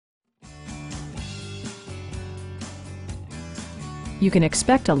You can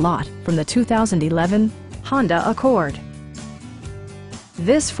expect a lot from the 2011 Honda Accord.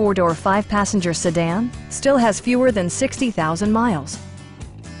 This four-door, five-passenger sedan still has fewer than 60,000 miles.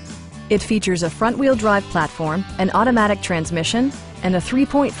 It features a front-wheel drive platform, an automatic transmission, and a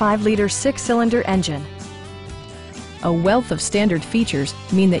 3.5-liter six-cylinder engine. A wealth of standard features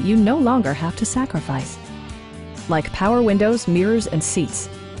mean that you no longer have to sacrifice, like power windows, mirrors, and seats,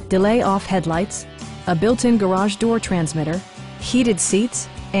 delay-off headlights, a built-in garage door transmitter, heated seats,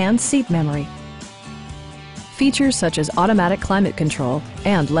 and seat memory. Features such as automatic climate control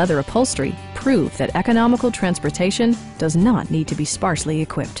and leather upholstery prove that economical transportation does not need to be sparsely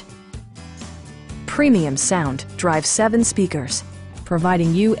equipped. Premium sound drives 7 speakers,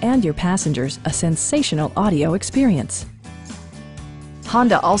 providing you and your passengers a sensational audio experience.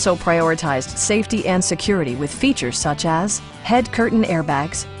 Honda also prioritized safety and security with features such as head curtain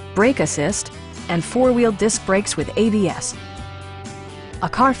airbags, brake assist, and four-wheel disc brakes with ABS. A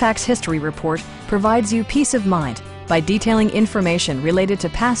Carfax history report provides you peace of mind by detailing information related to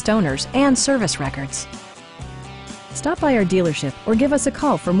past owners and service records. Stop by our dealership or give us a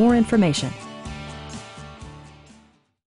call for more information.